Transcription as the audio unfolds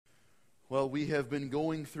Well, we have been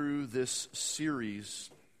going through this series,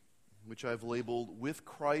 which I've labeled With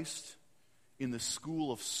Christ in the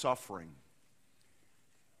School of Suffering.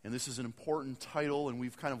 And this is an important title, and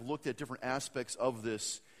we've kind of looked at different aspects of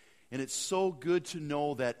this. And it's so good to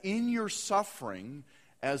know that in your suffering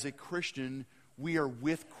as a Christian, we are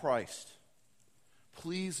with Christ.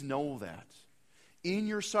 Please know that. In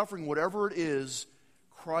your suffering, whatever it is,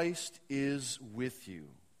 Christ is with you.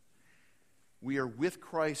 We are with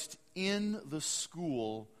Christ in the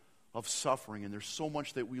school of suffering, and there's so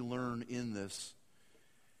much that we learn in this.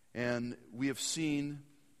 And we have seen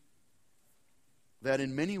that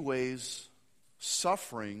in many ways,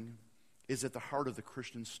 suffering is at the heart of the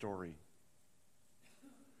Christian story.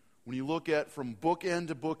 When you look at from bookend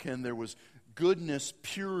to bookend, there was goodness,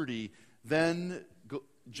 purity, then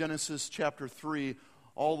Genesis chapter 3,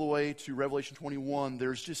 all the way to Revelation 21,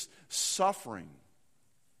 there's just suffering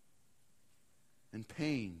and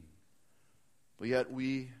pain. But yet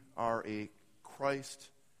we are a Christ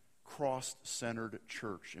cross-centered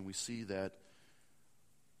church, and we see that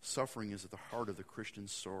suffering is at the heart of the Christian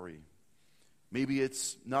story. Maybe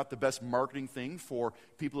it's not the best marketing thing for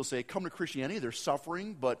people to say, come to Christianity, there's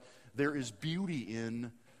suffering, but there is beauty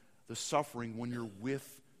in the suffering when you're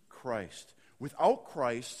with Christ. Without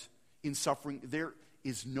Christ in suffering, there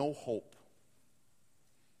is no hope.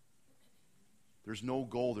 There's no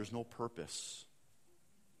goal, there's no purpose.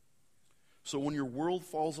 So when your world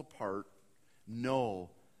falls apart, know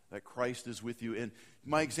that Christ is with you. And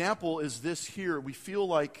my example is this here. We feel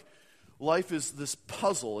like life is this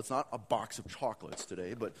puzzle. It's not a box of chocolates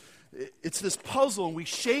today, but it's this puzzle, and we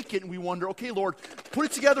shake it and we wonder, okay, Lord, put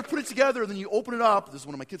it together, and then you open it up. This is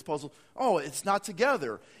one of my kids' puzzles. Oh, it's not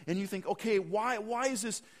together. And you think, okay, why is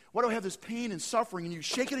this? Why do I have this pain and suffering? And you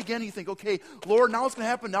shake it again and you think, okay, Lord, now it's going to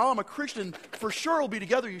happen. Now I'm a Christian. For sure it'll be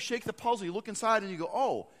together. You shake the puzzle, you look inside and you go,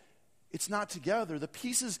 oh, it's not together. The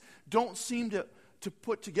pieces don't seem to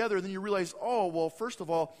put together. And then you realize, oh, well, first of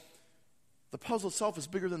all, the puzzle itself is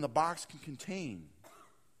bigger than the box can contain.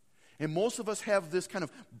 And most of us have this kind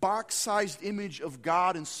of box-sized image of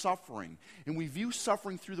God and suffering. And we view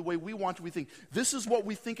suffering through the way we want to. We think, this is what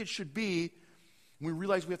we think it should be. And we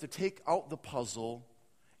realize we have to take out the puzzle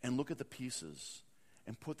and look at the pieces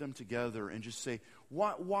and put them together and just say,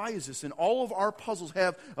 why is this? And all of our puzzles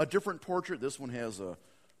have a different portrait. This one has an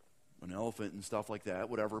elephant and stuff like that,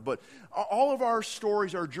 whatever. But all of our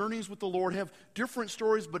stories, our journeys with the Lord have different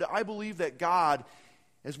stories, but I believe that God,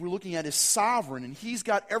 as we're looking at, is sovereign, and He's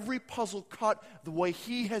got every puzzle cut the way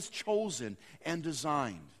He has chosen and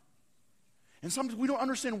designed. And sometimes we don't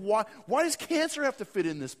understand why. Why does cancer have to fit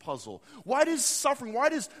in this puzzle? Why does suffering, why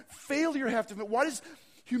does failure have to fit? Why does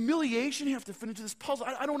humiliation have to fit into this puzzle?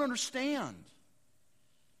 I don't understand.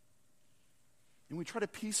 And we try to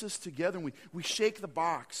piece this together, and we shake the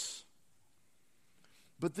box.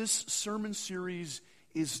 But this sermon series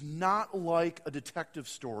is not like a detective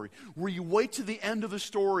story where you wait to the end of the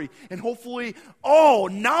story and hopefully, oh,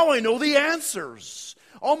 now I know the answers.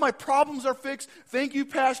 All my problems are fixed. Thank you,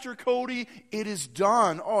 Pastor Cody. It is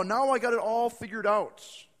done. Oh, now I got it all figured out.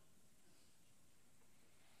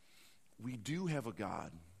 We do have a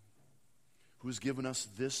God who has given us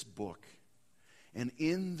this book. And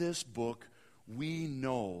in this book, we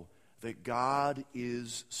know that God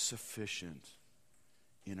is sufficient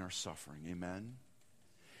in our suffering. Amen?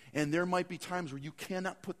 And there might be times where you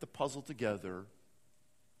cannot put the puzzle together,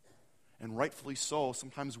 and rightfully so.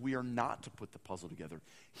 Sometimes we are not to put the puzzle together.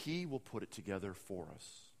 He will put it together for us.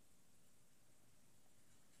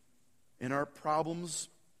 In our problems,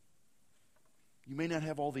 you may not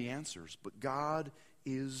have all the answers, but God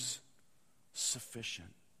is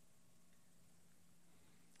sufficient.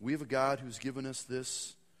 We have a God who's given us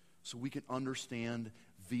this so we can understand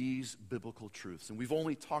these biblical truths. And we've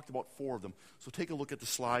only talked about 4 of them. So take a look at the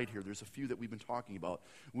slide here. There's a few that we've been talking about.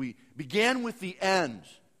 We began with the end.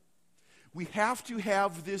 We have to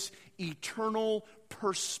have this eternal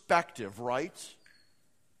perspective, right?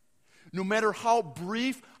 No matter how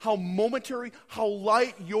brief, how momentary, how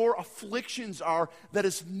light your afflictions are, that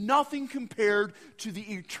is nothing compared to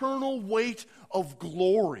the eternal weight of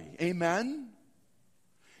glory. Amen?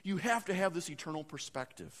 You have to have this eternal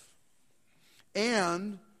perspective.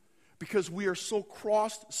 And because we are so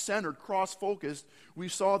cross-centered, cross-focused, we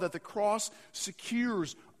saw that the cross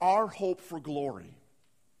secures our hope for glory.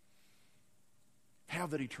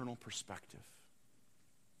 Have that eternal perspective.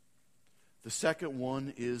 The second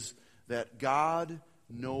one is that God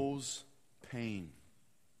knows pain.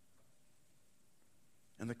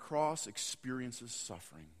 And the cross experiences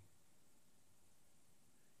suffering.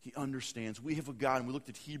 He understands. We have a God, and we looked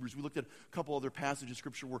at Hebrews. We looked at a couple other passages of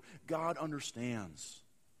Scripture where God understands.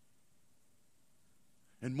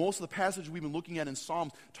 And most of the passages we've been looking at in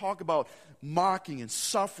Psalms talk about mocking and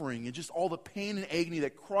suffering and just all the pain and agony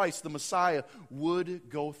that Christ, the Messiah, would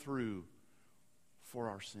go through for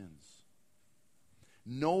our sins.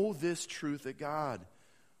 Know this truth that God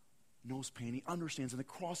knows pain. He understands, and the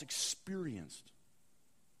cross experienced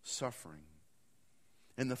suffering.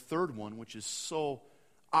 And the third one, which is so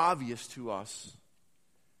obvious to us,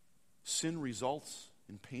 sin results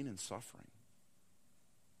in pain and suffering.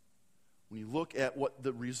 When you look at what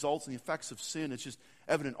the results and the effects of sin, it's just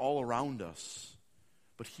evident all around us.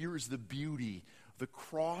 But here is the beauty. The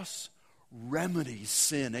cross remedies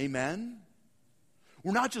sin. Amen?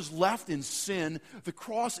 We're not just left in sin. The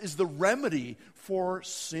cross is the remedy for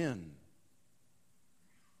sin.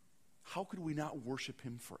 How could we not worship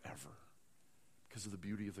him forever? Because of the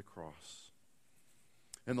beauty of the cross.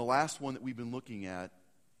 And the last one that we've been looking at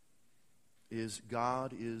is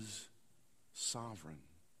God is sovereign.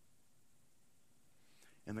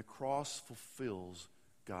 And the cross fulfills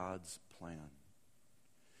God's plan.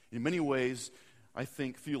 In many ways, I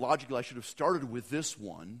think theologically I should have started with this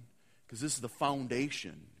one, because this is the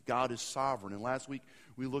foundation. God is sovereign. And last week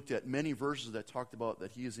we looked at many verses that talked about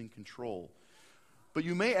that he is in control. But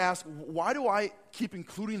you may ask, why do I keep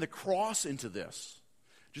including the cross into this?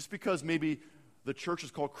 Just because maybe the church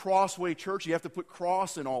is called Crossway Church, you have to put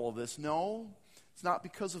cross in all of this. No, it's not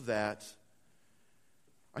because of that.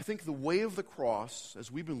 I think the way of the cross, as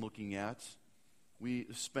we've been looking at,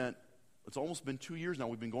 it's almost been 2 years now,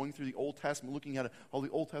 we've been going through the Old Testament, looking at how the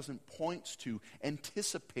Old Testament points to,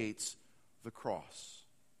 anticipates the cross.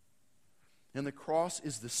 And the cross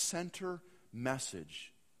is the center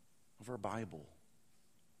message of our Bible.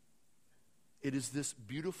 It is this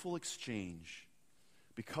beautiful exchange,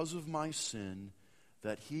 because of my sin,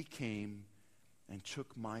 that he came and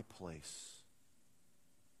took my place.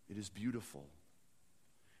 It is beautiful.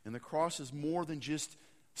 And the cross is more than just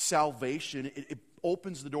salvation. It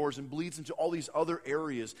opens the doors and bleeds into all these other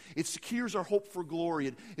areas. It secures our hope for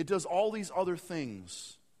glory. It does all these other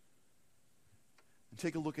things. And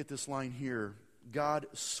take a look at this line here. God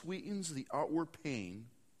sweetens the outward pain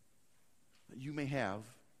that you may have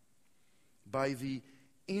by the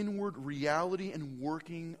inward reality and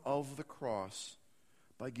working of the cross,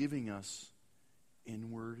 by giving us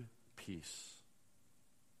inward peace.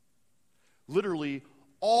 Literally,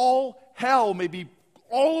 all hell may be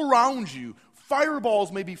all around you.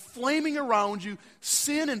 Fireballs may be flaming around you.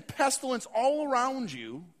 Sin and pestilence all around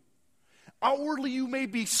you. Outwardly, you may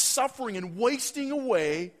be suffering and wasting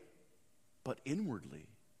away. But inwardly,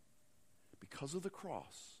 because of the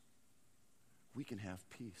cross, we can have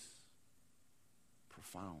peace.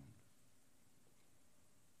 Profound.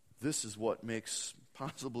 This is what makes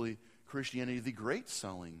possibly Christianity the great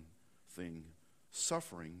selling thing.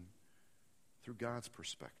 Suffering through God's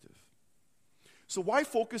perspective. So why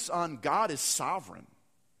focus on God as sovereign?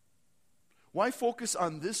 Why focus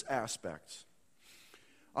on this aspect?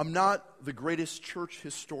 I'm not the greatest church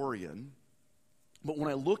historian, but when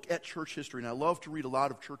I look at church history, and I love to read a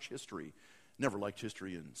lot of church history, never liked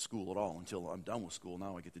history in school at all until I'm done with school.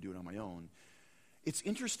 Now I get to do it on my own. It's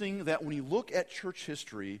interesting that when you look at church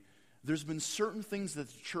history, there's been certain things that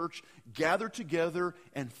the church gathered together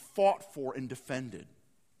and fought for and defended.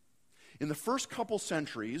 In the first couple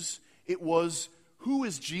centuries, it was, who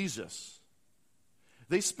is Jesus?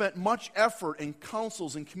 They spent much effort in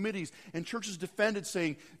councils and committees, and churches defended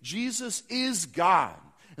saying, Jesus is God.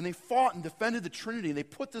 And they fought and defended the Trinity, and they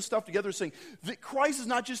put this stuff together saying that Christ is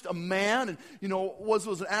not just a man, and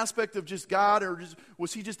was an aspect of just God, or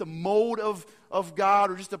was he just a mode of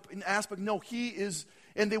God, or just an aspect? No, he is,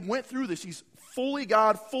 and they went through this. He's fully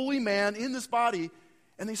God, fully man in this body,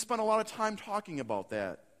 and they spent a lot of time talking about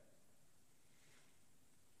that.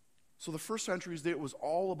 So the first centuries, it was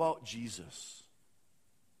all about Jesus,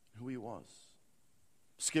 who he was.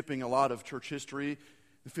 Skipping a lot of church history,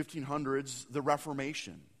 the 1500s, the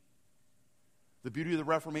Reformation. The beauty of the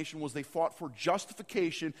Reformation was they fought for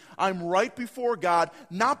justification. I'm right before God,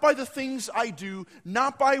 not by the things I do,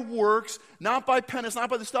 not by works, not by penance, not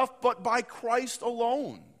by the stuff, but by Christ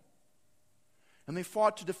alone. And they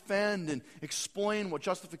fought to defend and explain what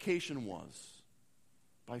justification was,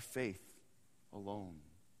 by faith alone.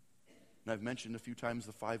 And I've mentioned a few times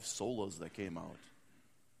the 5 solas that came out.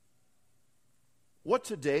 What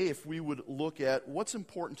today, if we would look at what's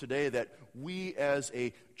important today that we as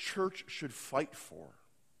a church should fight for?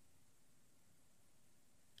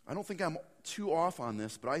 I don't think I'm too off on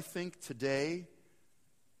this, but I think today,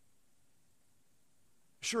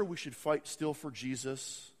 sure, we should fight still for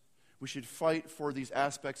Jesus. We should fight for these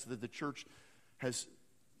aspects that the church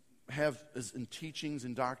have as in teachings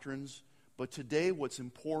and doctrines. But today what's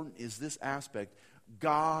important is this aspect.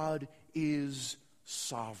 God is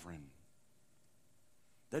sovereign.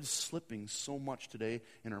 That is slipping so much today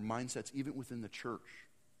in our mindsets, even within the church.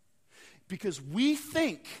 Because we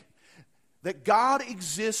think that God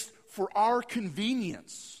exists for our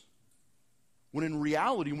convenience. When in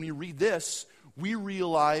reality, when you read this, we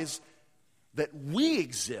realize that we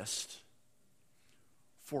exist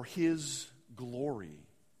for His glory.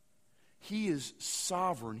 He is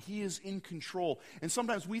sovereign. He is in control. And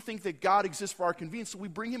sometimes we think that God exists for our convenience, so we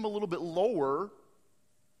bring Him a little bit lower,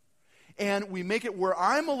 and we make it where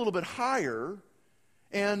I'm a little bit higher,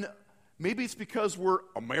 and maybe it's because we're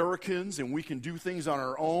Americans and we can do things on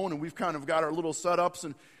our own, and we've kind of got our little setups,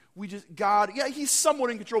 and we just, God, yeah, He's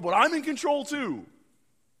somewhat in control, but I'm in control too.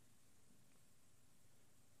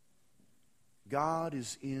 God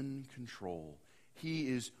is in control. He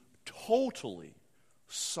is totally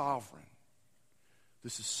sovereign.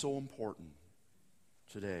 This is so important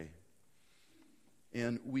today.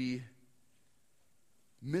 And we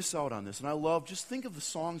miss out on this. And I love, just think of the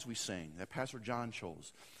songs we sang that Pastor John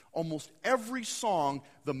chose. Almost every song,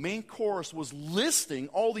 the main chorus was listing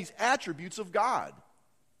all these attributes of God.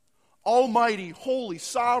 Almighty, holy,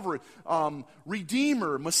 sovereign,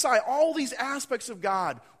 Redeemer, Messiah, all these aspects of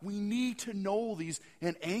God. We need to know these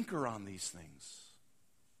and anchor on these things.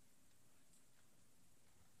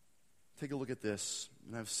 Take a look at this,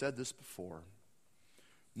 and I've said this before.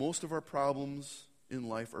 Most of our problems in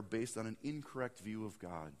life are based on an incorrect view of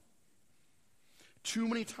God. Too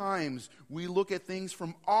many times we look at things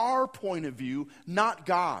from our point of view, not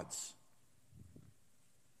God's.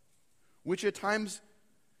 Which at times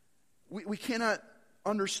we cannot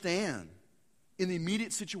understand in the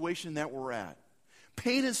immediate situation that we're at.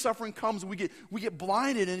 Pain and suffering comes and we get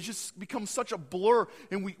blinded, and it just becomes such a blur,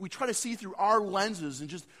 and we try to see through our lenses, and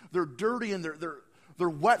just they're dirty and they're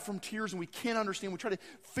wet from tears, and we can't understand. We try to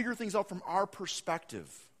figure things out from our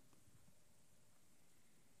perspective.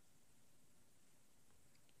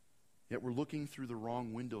 Yet we're looking through the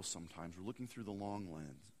wrong window sometimes. We're looking through the wrong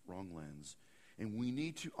lens. And we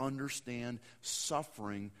need to understand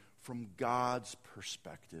suffering from God's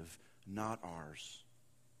perspective, not ours.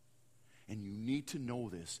 And you need to know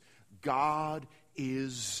this. God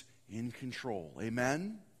is in control.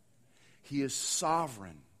 Amen? He is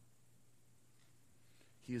sovereign.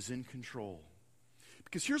 He is in control.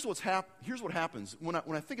 Because here's what happens. When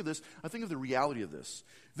I think of this, I think of the reality of this.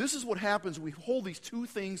 This is what happens when we hold these two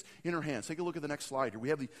things in our hands. Take a look at the next slide here. We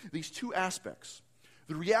have these two aspects.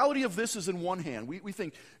 The reality of this is in one hand. We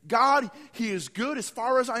think, God, He is good as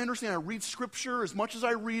far as I understand. I read Scripture as much as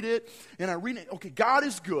I read it. And I read it. Okay, God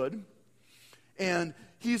is good. And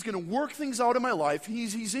He's going to work things out in my life.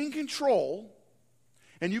 He's in control.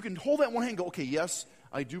 And you can hold that in one hand and go, okay, yes,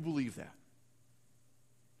 I do believe that.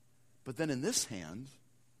 But then in this hand,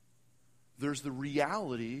 there's the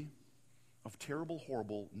reality of terrible,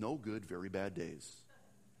 horrible, no good, very bad days.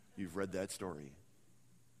 You've read that story.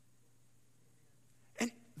 And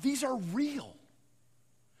these are real.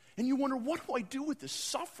 And you wonder, what do I do with this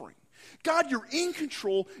suffering? God, you're in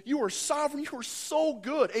control. You are sovereign. You are so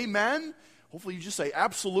good. Amen? Hopefully you just say,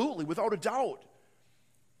 absolutely, without a doubt.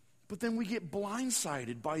 But then we get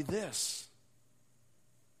blindsided by this.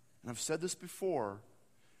 And I've said this before.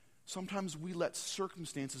 Sometimes we let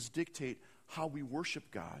circumstances dictate how we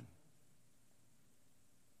worship God,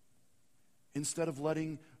 instead of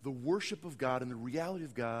letting the worship of God and the reality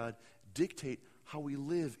of God dictate how we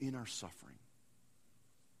live in our suffering.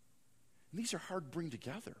 And these are hard to bring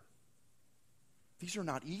together. These are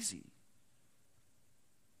not easy.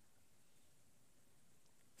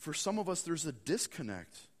 For some of us, there's a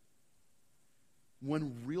disconnect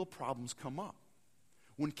when real problems come up.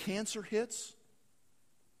 When cancer hits,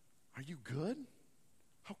 are you good?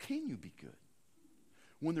 How can you be good?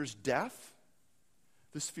 When there's death,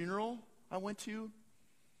 this funeral I went to,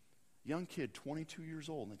 young kid, 22 years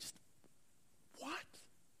old, and I just, what?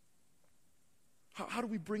 How do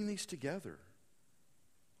we bring these together?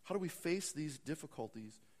 How do we face these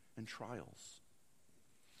difficulties and trials?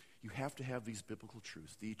 You have to have these biblical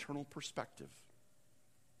truths, the eternal perspective.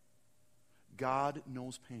 God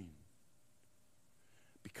knows pain.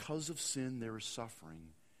 Because of sin, there is suffering.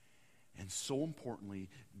 And so importantly,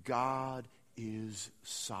 God is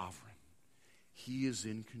sovereign. He is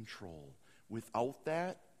in control. Without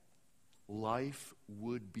that, life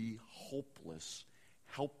would be hopeless,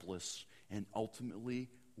 helpless, and ultimately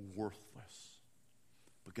worthless.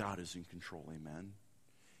 But God is in control, amen?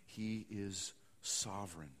 He is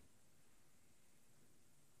sovereign.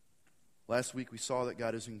 Last week we saw that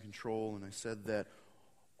God is in control, and I said that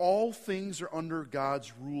all things are under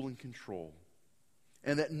God's rule and control,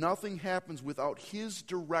 and that nothing happens without His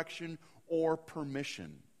direction or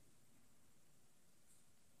permission.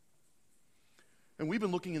 And we've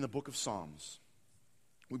been looking in the book of Psalms.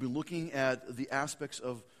 We've been looking at the aspects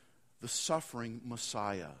of the suffering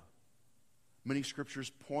Messiah. Many scriptures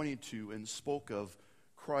pointed to and spoke of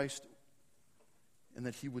Christ and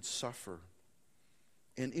that he would suffer.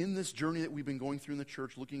 And in this journey that we've been going through in the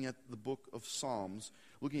church, looking at the book of Psalms,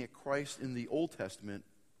 looking at Christ in the Old Testament,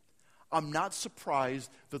 I'm not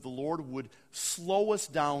surprised that the Lord would slow us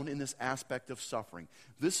down in this aspect of suffering.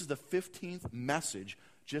 This is the 15th message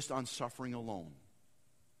just on suffering alone.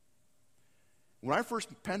 When I first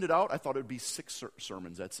penned it out, I thought it would be 6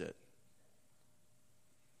 sermons, that's it.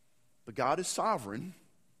 But God is sovereign,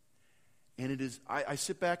 and it is. I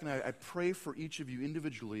sit back and I pray for each of you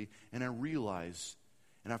individually, and I realize,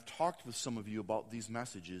 and I've talked with some of you about these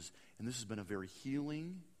messages, and this has been a very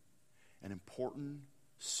healing and important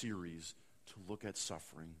series to look at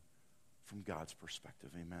suffering from God's perspective.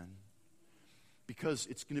 Amen? Because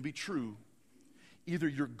it's going to be true. Either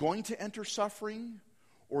you're going to enter suffering,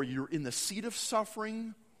 or you're in the seat of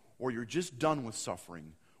suffering, or you're just done with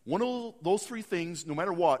suffering. One of those 3 things, no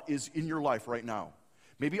matter what, is in your life right now.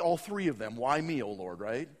 Maybe all 3 of them. Why me, O Lord,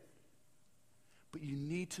 right? But you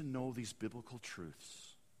need to know these biblical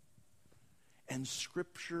truths. And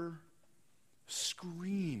Scripture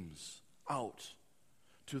screams out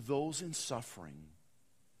to those in suffering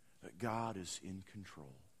that God is in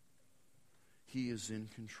control. He is in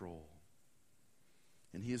control.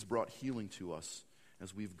 And He has brought healing to us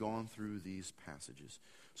as we've gone through these passages.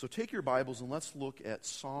 So take your Bibles and let's look at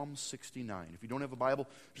Psalm 69. If you don't have a Bible,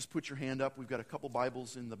 just put your hand up. We've got a couple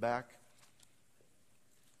Bibles in the back.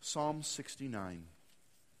 Psalm 69.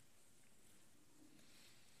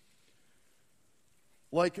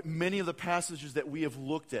 Like many of the passages that we have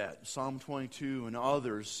looked at, Psalm 22 and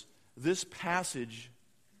others, this passage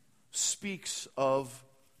speaks of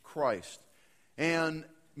Christ. And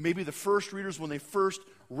maybe the first readers, when they first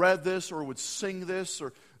read this or would sing this,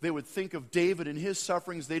 or they would think of David and his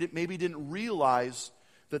sufferings, they maybe didn't realize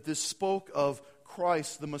that this spoke of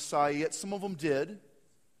Christ, the Messiah, yet some of them did.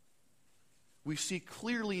 We see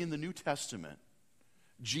clearly in the New Testament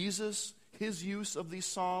Jesus, his use of these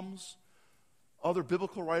Psalms. Other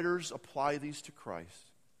biblical writers apply these to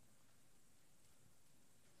Christ.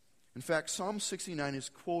 In fact, Psalm 69 is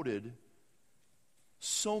quoted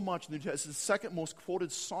so much in the New Testament. It's the second most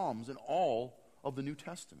quoted Psalms in all of the New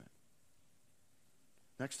Testament,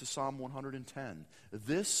 next to Psalm 110.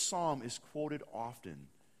 This psalm is quoted often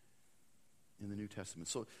in the New Testament.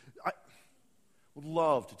 So I would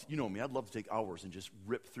love to, you know me, I'd love to take hours and just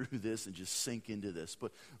rip through this and just sink into this.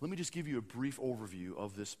 But let me just give you a brief overview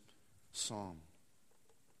of this psalm.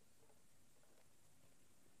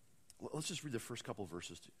 Let's just read the first couple of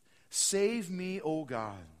verses. Save me, O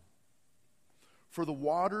God, for the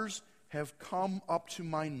waters have come up to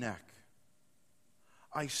my neck.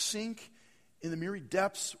 I sink in the miry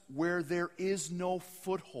depths where there is no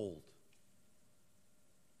foothold.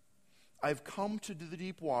 I've come to the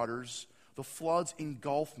deep waters. The floods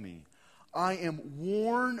engulf me. I am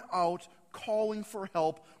worn out, calling for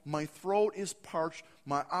help. My throat is parched.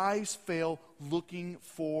 My eyes fail, looking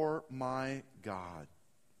for my God.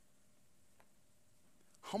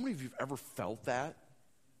 How many of you have ever felt that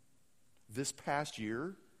this past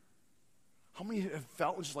year? How many have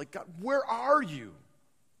felt just like, God, where are you?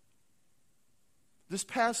 This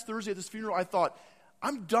past Thursday at this funeral, I thought,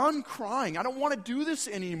 I'm done crying. I don't want to do this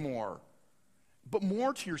anymore. But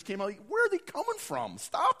more tears came out. Like, where are they coming from?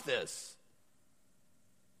 Stop this.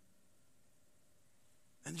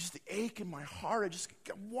 And just the ache in my heart, I just,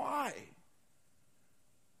 why?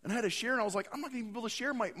 And I had to share, and I was like, I'm not going to be able to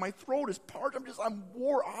share. My throat is parched. I'm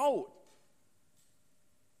wore out.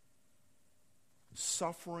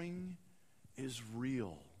 Suffering is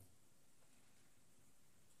real.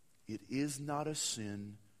 It is not a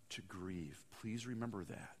sin to grieve. Please remember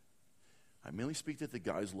that. I mainly speak to the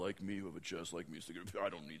guys like me who have a chest like me. I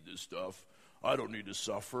don't need this stuff. I don't need to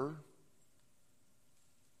suffer.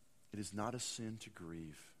 It is not a sin to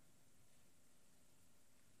grieve,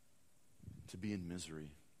 to be in misery.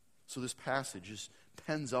 So this passage just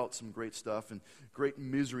pens out some great stuff, and great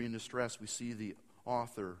misery and distress. We see the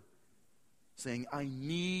author saying, I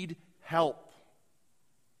need help.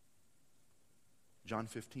 John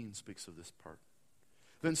 15 speaks of this part.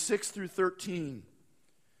 Then 6 through 13.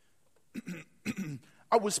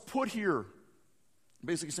 I was put here,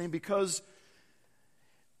 basically saying, because,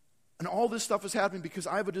 and all this stuff is happening because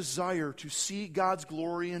I have a desire to see God's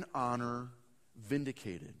glory and honor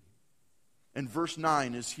vindicated. And verse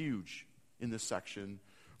 9 is huge in this section.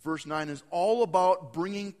 Verse 9 is all about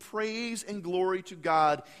bringing praise and glory to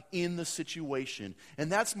God in the situation.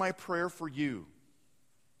 And that's my prayer for you.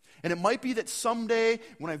 And it might be that someday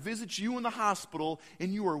when I visit you in the hospital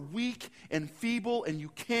and you are weak and feeble and you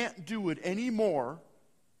can't do it anymore,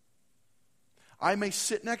 I may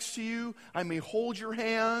sit next to you, I may hold your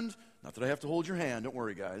hand. Not that I have to hold your hand, don't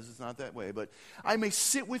worry guys, it's not that way. But I may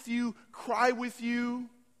sit with you, cry with you.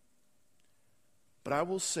 But I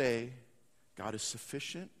will say, God is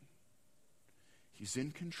sufficient. He's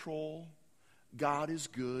in control. God is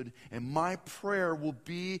good. And my prayer will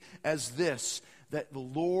be as this, that the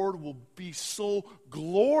Lord will be so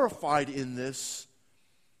glorified in this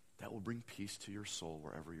that will bring peace to your soul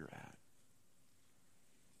wherever you're at.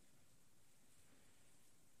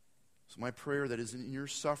 So my prayer that is in your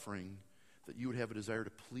suffering, that you would have a desire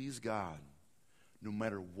to please God no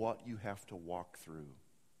matter what you have to walk through.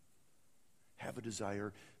 Have a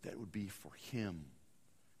desire that would be for Him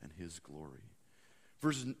and His glory.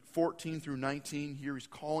 Verses 14 through 19, here he's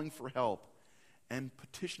calling for help and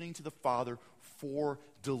petitioning to the Father for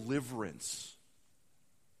deliverance.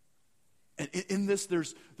 And in this,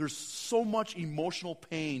 there's so much emotional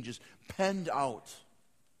pain just penned out.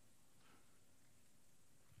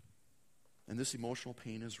 And this emotional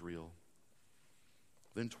pain is real.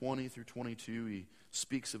 Then 20 through 22, he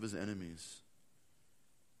speaks of his enemies.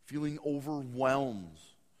 Feeling overwhelmed.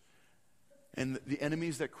 And the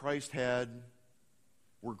enemies that Christ had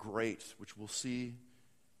were great, which we'll see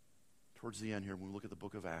towards the end here when we look at the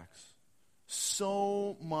book of Acts.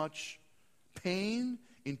 So much pain,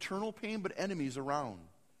 internal pain, but enemies around.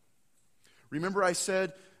 Remember I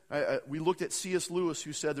said, we looked at C.S. Lewis,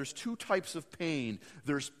 who said there's two types of pain.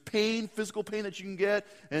 There's pain, physical pain that you can get,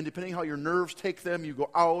 and depending how your nerves take them, you go,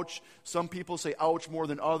 ouch. Some people say ouch more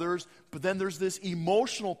than others. But then there's this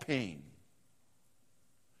emotional pain.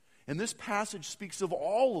 And this passage speaks of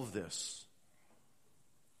all of this.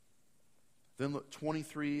 Then look,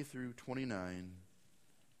 23 through 29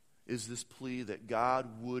 is this plea that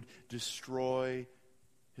God would destroy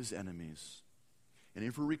his enemies. And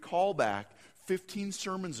if we recall back 15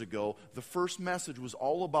 sermons ago, the first message was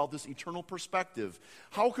all about this eternal perspective.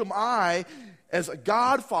 How come I, as a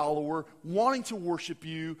God follower, wanting to worship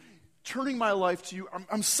you, turning my life to you,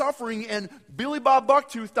 I'm suffering, and Billy Bob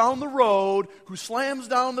Bucktooth down the road, who slams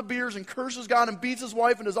down the beers and curses God and beats his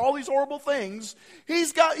wife and does all these horrible things, he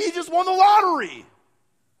just won the lottery.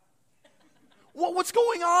 What's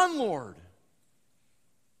going on, Lord?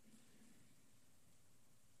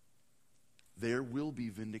 There will be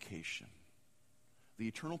vindication. The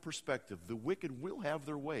eternal perspective, the wicked will have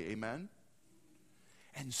their way, amen?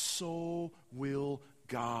 And so will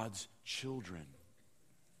God's children.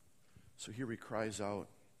 So here he cries out,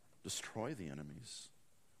 destroy the enemies.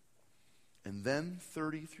 And then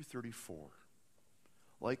 30 through 34,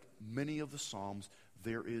 like many of the Psalms,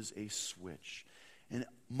 there is a switch. And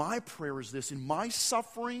my prayer is this: in my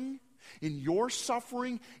suffering, in your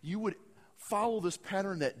suffering, you would follow this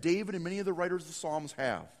pattern that David and many of the writers of the Psalms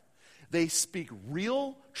have. They speak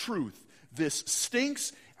real truth. This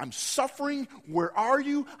stinks. I'm suffering. Where are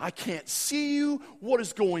you? I can't see you. What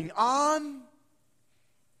is going on?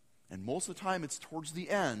 And most of the time it's towards the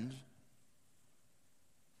end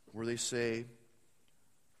where they say,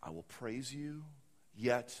 I will praise you,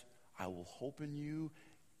 yet I will hope in you.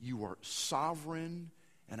 You are sovereign,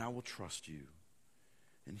 and I will trust you.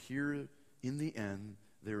 And here in the end,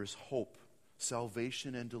 there is hope,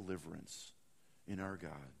 salvation, and deliverance in our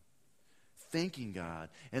God. Thanking God.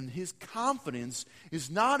 And his confidence is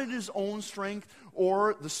not in his own strength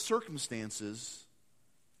or the circumstances,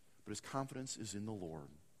 but his confidence is in the Lord.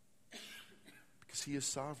 Because he is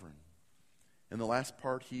sovereign. In the last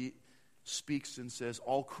part, he speaks and says,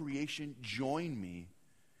 all creation join me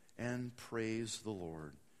and praise the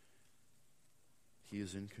Lord. He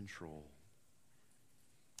is in control.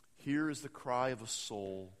 Here is the cry of a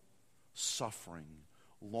soul suffering,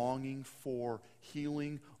 longing for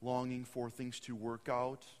healing, longing for things to work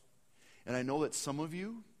out. And I know that some of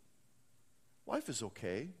you, life is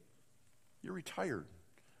okay. You're retired.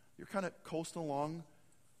 You're kind of coasting along.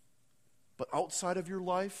 But outside of your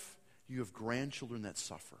life, you have grandchildren that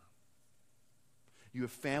suffer. You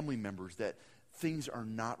have family members that things are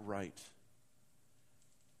not right.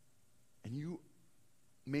 And you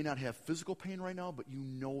may not have physical pain right now, but you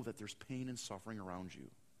know that there's pain and suffering around you.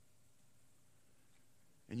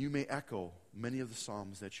 And you may echo many of the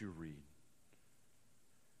Psalms that you read.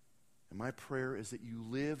 And my prayer is that you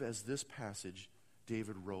live as this passage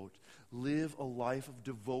David wrote. Live a life of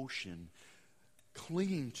devotion,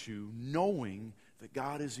 clinging to, knowing that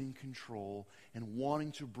God is in control and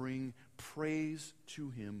wanting to bring praise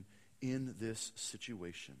to him in this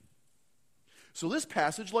situation. So this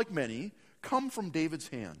passage, like many, come from David's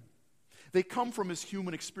hand. They come from his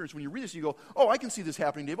human experience. When you read this, you go, oh, I can see this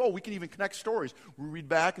happening, Dave. Oh, we can even connect stories. We read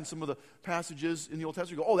back in some of the passages in the Old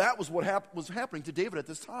Testament, you go, oh, that was what was happening to David at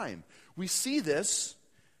this time. We see this.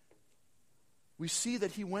 We see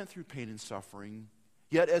that he went through pain and suffering.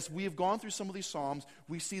 Yet as we have gone through some of these Psalms,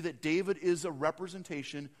 we see that David is a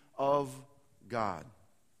representation of God.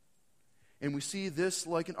 And we see this,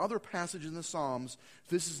 like in other passages in the Psalms,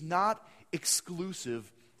 this is not exclusive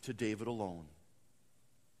to David alone.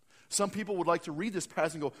 Some people would like to read this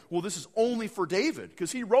passage and go, well, this is only for David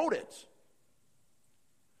because he wrote it.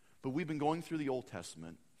 But we've been going through the Old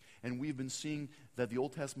Testament, and we've been seeing that the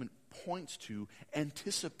Old Testament points to,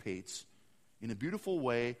 anticipates in a beautiful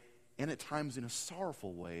way, and at times in a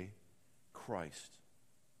sorrowful way, Christ.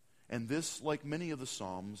 And this, like many of the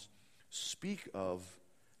Psalms, speak of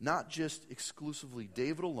not just exclusively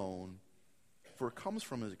David alone, for it comes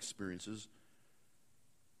from his experiences,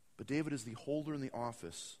 but David is the holder in the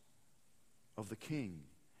office of the king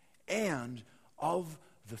and of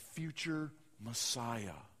the future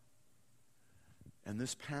Messiah. And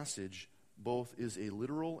this passage both is a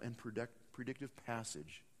literal and predictive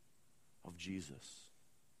passage of Jesus.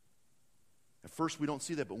 At first we don't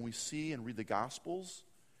see that, but when we see and read the Gospels,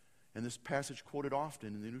 and this passage quoted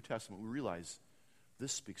often in the New Testament, we realize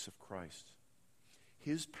this speaks of Christ.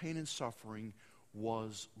 His pain and suffering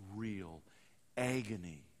was real.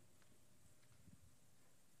 Agony.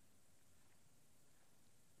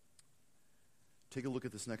 Take a look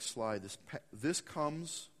at this next slide. This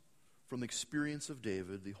comes from the experience of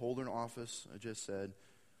David, the holder in office, I just said,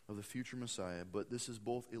 of the future Messiah. But this is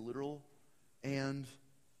both a literal and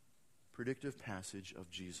predictive passage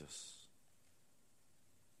of Jesus.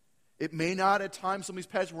 It may not, at times, some of these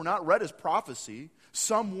passages were not read as prophecy.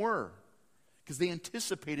 Some were, because they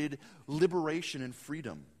anticipated liberation and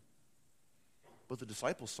freedom. But the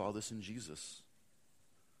disciples saw this in Jesus.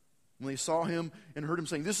 When they saw him and heard him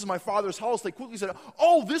saying, this is my Father's house, they quickly said,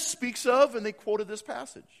 oh, this speaks of, and they quoted this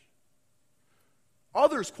passage.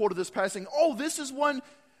 Others quoted this passage saying, oh,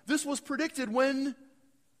 this was predicted when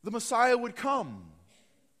the Messiah would come.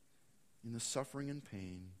 In the suffering and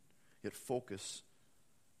pain, yet focus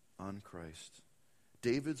on Christ.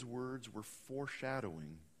 David's words were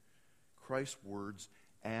foreshadowing Christ's words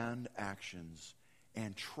and actions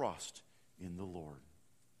and trust in the Lord.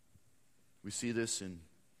 We see this in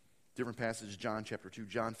different passages, John chapter 2,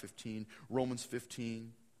 John 15, Romans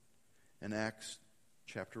 15, and Acts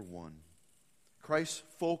chapter 1. Christ's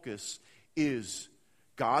focus is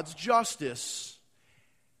God's justice,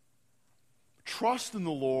 trust in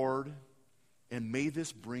the Lord, and may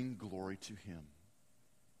this bring glory to Him.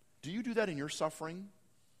 Do you do that in your suffering?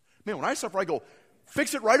 Man, when I suffer, I go,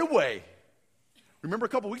 fix it right away. Remember a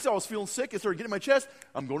couple weeks ago, I was feeling sick. It started getting in my chest.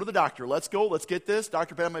 I'm going to the doctor. Let's go. Let's get this.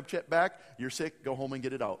 Doctor pat on my back. You're sick. Go home and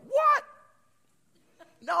get it out. What?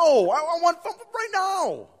 No, I want something right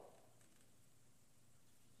now.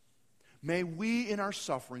 May we in our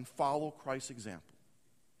suffering follow Christ's example.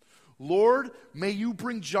 Lord, may you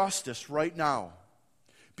bring justice right now.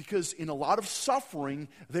 Because in a lot of suffering,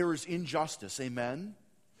 there is injustice. Amen?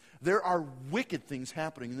 There are wicked things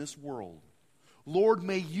happening in this world. Lord,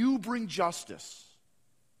 may you bring justice.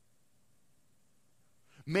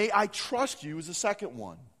 May I trust you is the second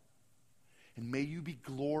one. And may you be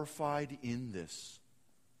glorified in this,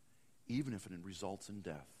 even if it results in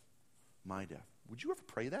death, my death. Would you ever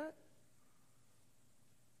pray that?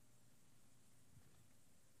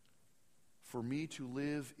 For me to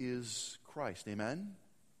live is Christ. Amen?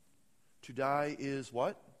 To die is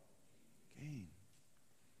what? Gain.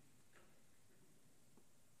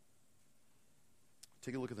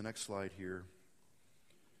 Take a look at the next slide here.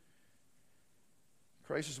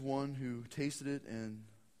 Christ is one who tasted it, and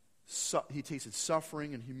he tasted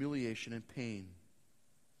suffering and humiliation and pain.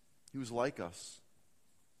 He was like us,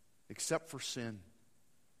 except for sin.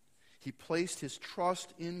 He placed his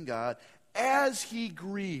trust in God as he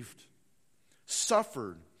grieved,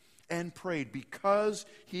 suffered, and prayed because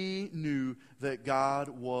he knew that God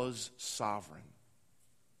was sovereign.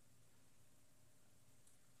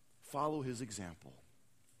 Follow his example.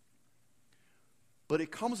 But it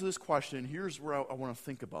comes to this question, and here's where I want to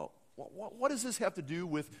think about. What does this have to do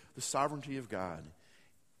with the sovereignty of God?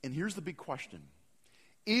 And here's the big question.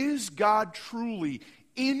 Is God truly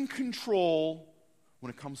in control when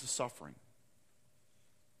it comes to suffering?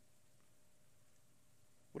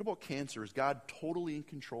 What about cancer? Is God totally in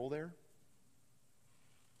control there?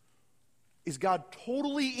 Is God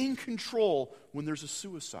totally in control when there's a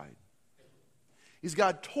suicide? Is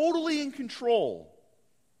God totally in control?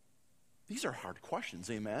 These are hard questions,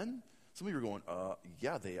 amen? Some of you are going,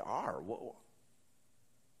 yeah, they are. What?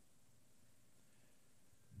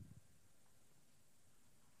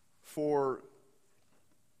 For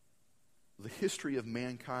the history of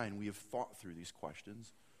mankind, we have thought through these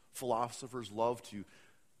questions. Philosophers love to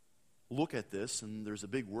look at this, and there's a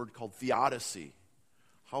big word called theodicy.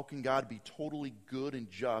 How can God be totally good and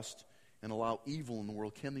just and allow evil in the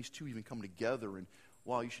world? Can these two even come together? And,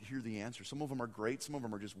 wow, you should hear the answer. Some of them are great. Some of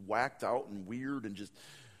them are just whacked out and weird and just,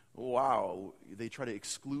 wow. They try to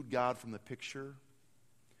exclude God from the picture.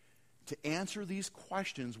 To answer these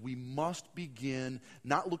questions, we must begin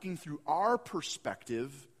not looking through our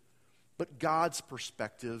perspective, but God's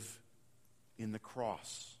perspective in the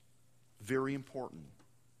cross. Very important.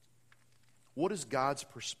 What is God's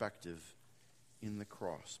perspective in the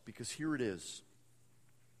cross? Because here it is.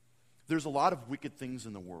 There's a lot of wicked things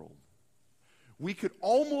in the world. We could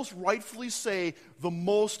almost rightfully say the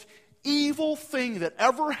most evil thing that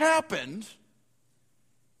ever happened.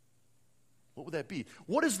 What would that be?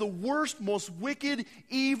 What is the worst, most wicked,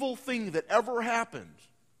 evil thing that ever happened?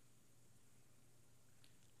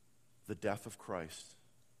 The death of Christ.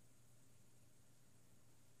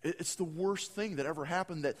 It's the worst thing that ever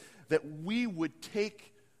happened, that we would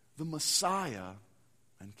take the Messiah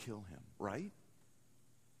and kill him, right?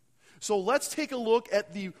 So let's take a look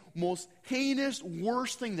at the most heinous,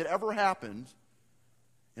 worst thing that ever happened,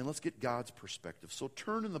 and let's get God's perspective. So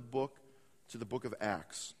turn in the book to the book of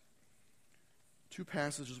Acts. Two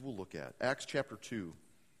passages we'll look at. Acts chapter 2.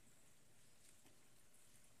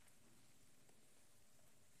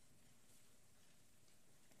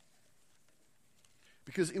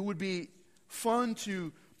 Because it would be fun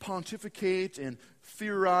to pontificate and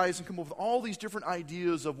theorize and come up with all these different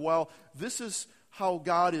ideas of, well, this is how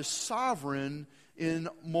God is sovereign in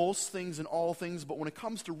most things and all things, but when it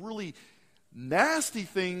comes to really nasty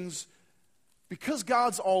things, because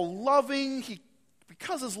God's all loving,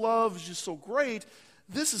 because his love is just so great,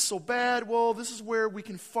 this is so bad, well, this is where we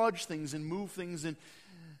can fudge things and move things, and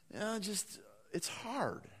it's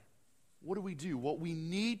hard. What do we do? What we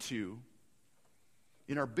need to,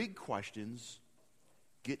 in our big questions,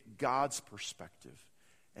 get God's perspective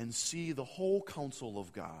and see the whole counsel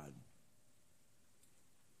of God.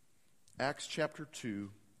 Acts chapter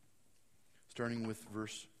 2, starting with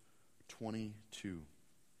verse 22.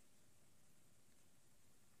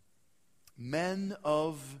 Men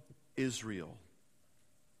of Israel.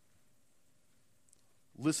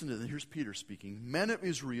 Listen to this. Here's Peter speaking. Men of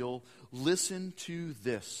Israel, listen to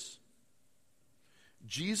this.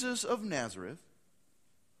 Jesus of Nazareth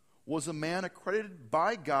was a man accredited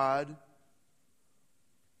by God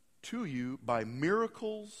to you by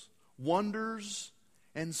miracles, wonders,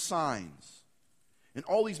 and signs. And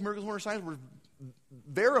all these miracles, wonders, and signs were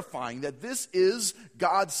verifying that this is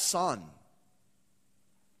God's Son,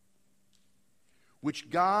 which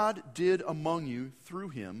God did among you through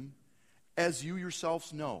him, as you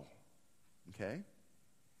yourselves know. Okay?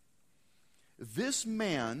 This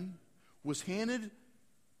man was handed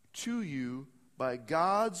to you by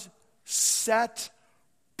God's set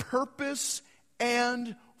purpose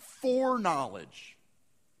and foreknowledge.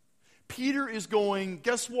 Peter is going,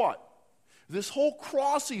 guess what? This whole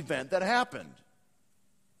cross event that happened,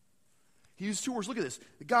 he used two words, look at this.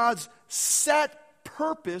 God's set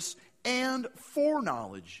purpose and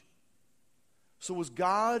foreknowledge. So was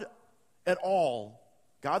God at all,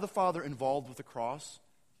 God the Father, involved with the cross?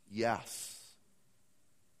 Yes.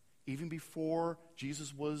 Even before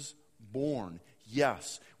Jesus was born,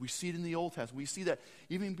 yes. We see it in the Old Testament. We see that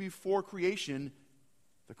even before creation,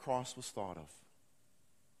 the cross was thought of.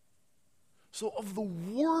 So of the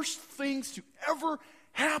worst things to ever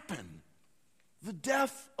happen, the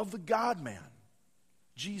death of the God-man,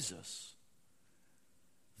 Jesus,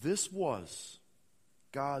 this was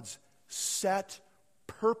God's set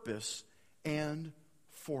purpose and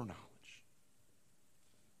foreknowledge.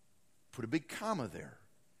 Put a big comma there.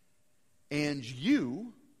 And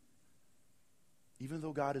you, even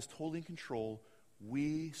though God is totally in control,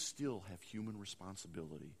 we still have human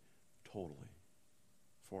responsibility, totally,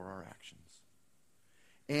 for our actions.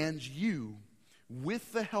 And you,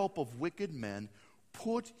 with the help of wicked men,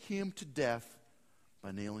 put him to death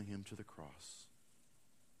by nailing him to the cross.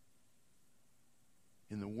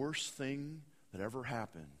 In the worst thing that ever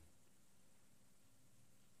happened,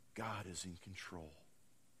 God is in control.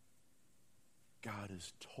 God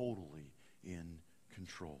is totally in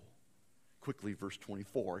control. Quickly, verse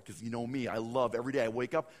 24, because you know me, I love every day I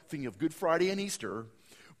wake up thinking of Good Friday and Easter,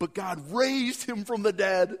 but God raised him from the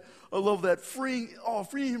dead. I love that, freeing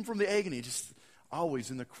him from the agony. Just always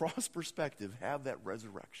in the cross perspective, have that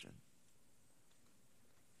resurrection.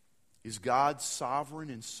 Is God sovereign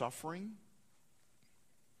in suffering?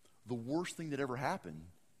 The worst thing that ever happened,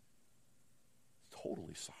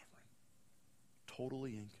 totally sovereign,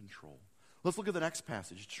 totally in control. Let's look at the next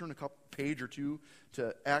passage. Turn a page or two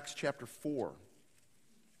to Acts chapter 4.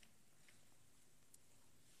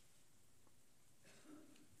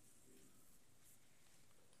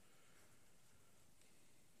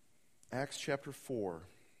 Acts chapter 4.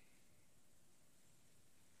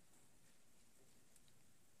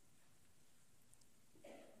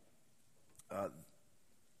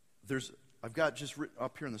 I've got just written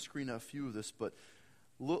up here on the screen a few of this, but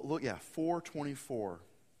look, 4:24.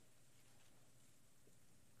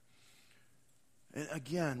 And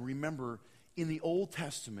again, remember, in the Old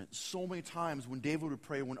Testament, so many times when David would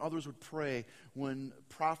pray, when others would pray, when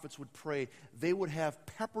prophets would pray, they would have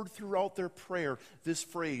peppered throughout their prayer this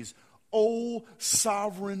phrase, "O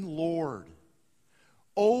sovereign Lord,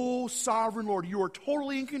 O sovereign Lord, you are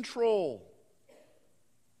totally in control."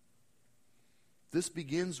 This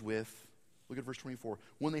begins with, look at verse 24.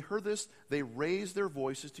 When they heard this, they raised their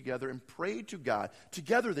voices together and prayed to God.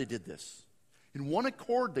 Together they did this. In one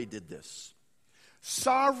accord they did this.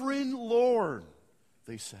 "Sovereign Lord,"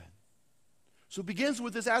 they said. So it begins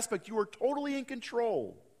with this aspect. You are totally in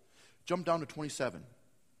control. Jump down to 27.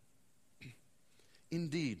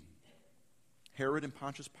 Indeed, Herod and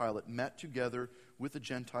Pontius Pilate met together with the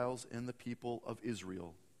Gentiles and the people of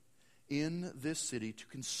Israel in this city to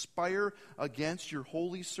conspire against your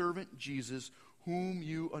holy servant Jesus, whom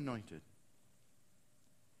you anointed.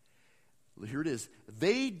 Here it is.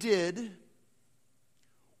 They did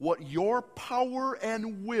what your power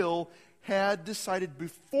and will had decided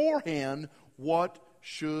beforehand what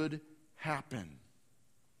should happen.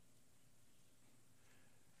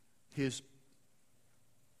 His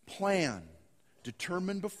plan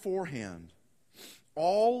determined beforehand.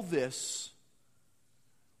 All this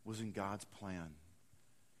was in God's plan.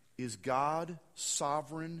 Is God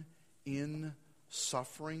sovereign in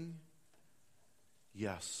suffering?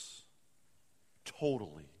 Yes,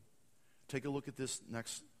 totally. Take a look at this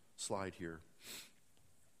next slide here.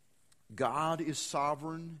 God is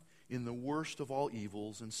sovereign in the worst of all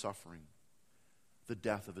evils and suffering, the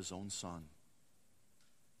death of his own Son.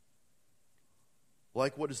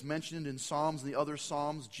 Like what is mentioned in Psalms and the other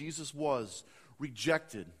Psalms, Jesus was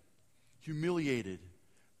rejected, humiliated,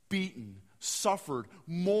 beaten, suffered,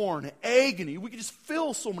 mourned, agony. We could just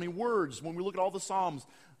fill so many words when we look at all the Psalms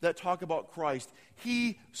that talk about Christ.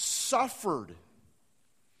 He suffered.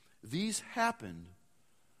 These happened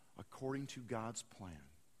according to God's plan.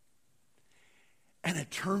 And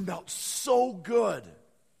it turned out so good.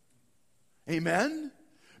 Amen?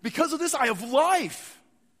 Because of this, I have life.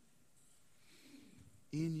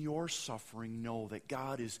 In your suffering, know that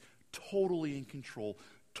God is totally in control,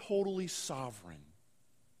 totally sovereign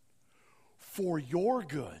for your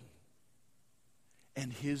good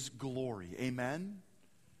and his glory. Amen?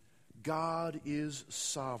 God is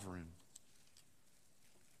sovereign.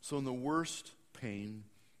 So in the worst pain,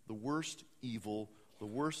 the worst evil, the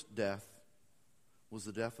worst death was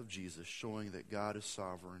the death of Jesus, showing that God is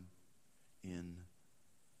sovereign in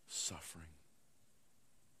suffering.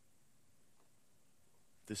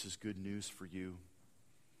 This is good news for you.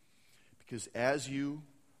 Because as you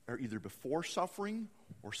are either before suffering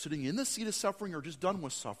or sitting in the seat of suffering or just done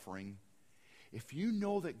with suffering, if you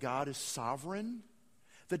know that God is sovereign,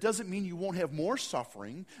 that doesn't mean you won't have more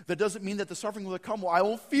suffering. That doesn't mean that the suffering will come, well, I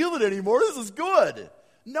won't feel it anymore. This is good.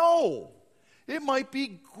 No. It might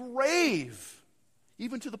be grave,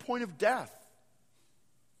 even to the point of death.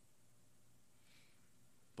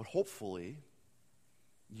 But hopefully,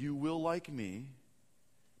 you will, like me,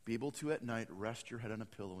 be able to at night rest your head on a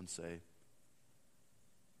pillow and say,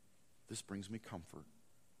 this brings me comfort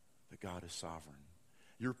that God is sovereign.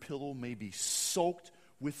 Your pillow may be soaked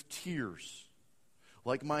with tears,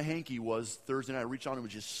 like my hanky was Thursday night. I reached out and it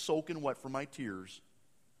was just soaking wet from my tears.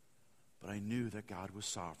 But I knew that God was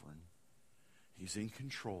sovereign. He's in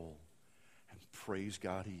control. And praise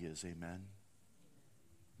God he is. Amen.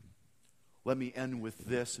 Let me end with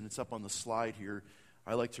this, and it's up on the slide here.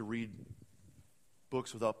 I like to read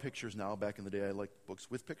books without pictures now. Back in the day, I liked books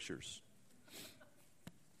with pictures.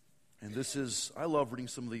 And this is, I love reading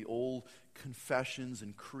some of the old confessions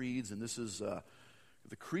and creeds, and this is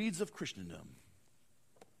the creeds of Christendom.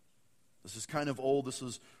 This is kind of old. This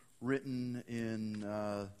was written in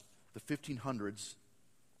the 1500s,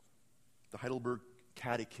 the Heidelberg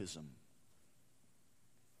Catechism.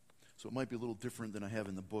 So it might be a little different than I have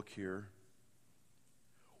in the book here.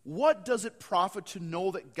 What does it profit to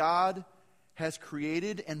know that God has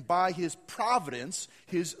created and by his providence,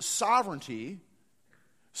 his sovereignty,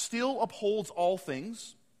 still upholds all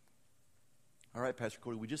things, All right, Pastor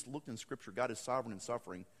Cody, we just looked in Scripture. God is sovereign in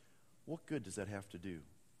suffering. What good does that have to do?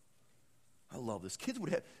 I love this. Kids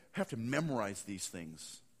would have to memorize these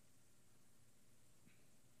things.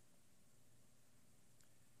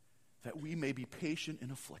 That we may be patient in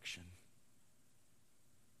affliction.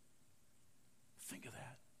 Think of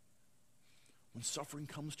that. When suffering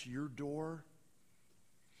comes to your door,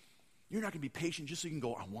 you're not going to be patient just so you can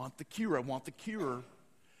go, I want the cure, I want the cure.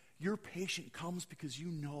 Your patient comes because you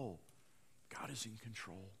know God is in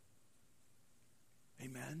control.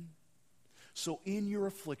 Amen? So in your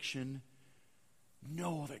affliction,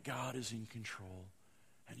 know that God is in control,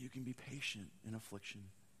 and you can be patient in affliction.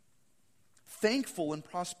 Thankful in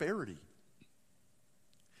prosperity.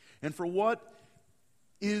 And for what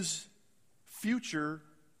is future,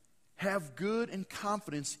 have good and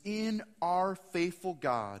confidence in our faithful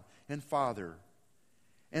God and Father,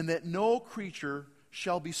 and that no creature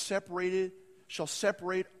shall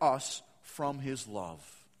separate us from his love.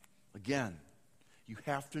 Again, you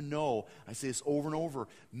have to know, I say this over and over,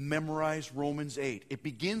 memorize Romans 8. It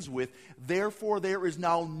begins with, therefore there is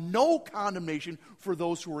now no condemnation for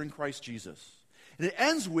those who are in Christ Jesus. And it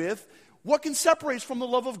ends with, what can separate us from the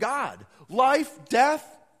love of God? Life, death,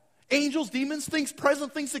 angels, demons, things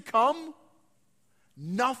present, things to come?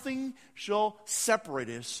 Nothing shall separate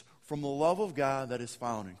us from the love of God that is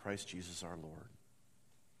found in Christ Jesus our Lord.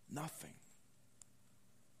 Nothing.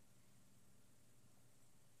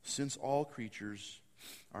 Since all creatures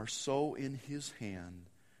are so in his hand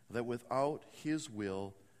that without his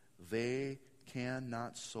will they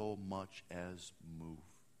cannot so much as move.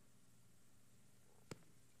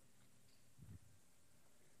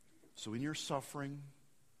 So in your suffering,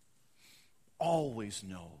 always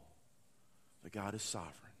know that God is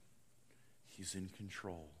sovereign. He's in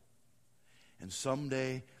control. And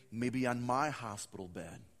someday, maybe on my hospital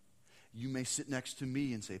bed, you may sit next to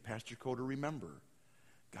me and say, Pastor Coder, remember,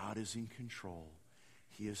 God is in control.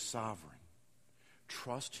 He is sovereign.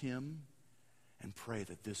 Trust him and pray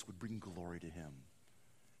that this would bring glory to him.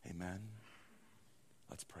 Amen.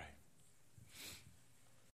 Let's pray.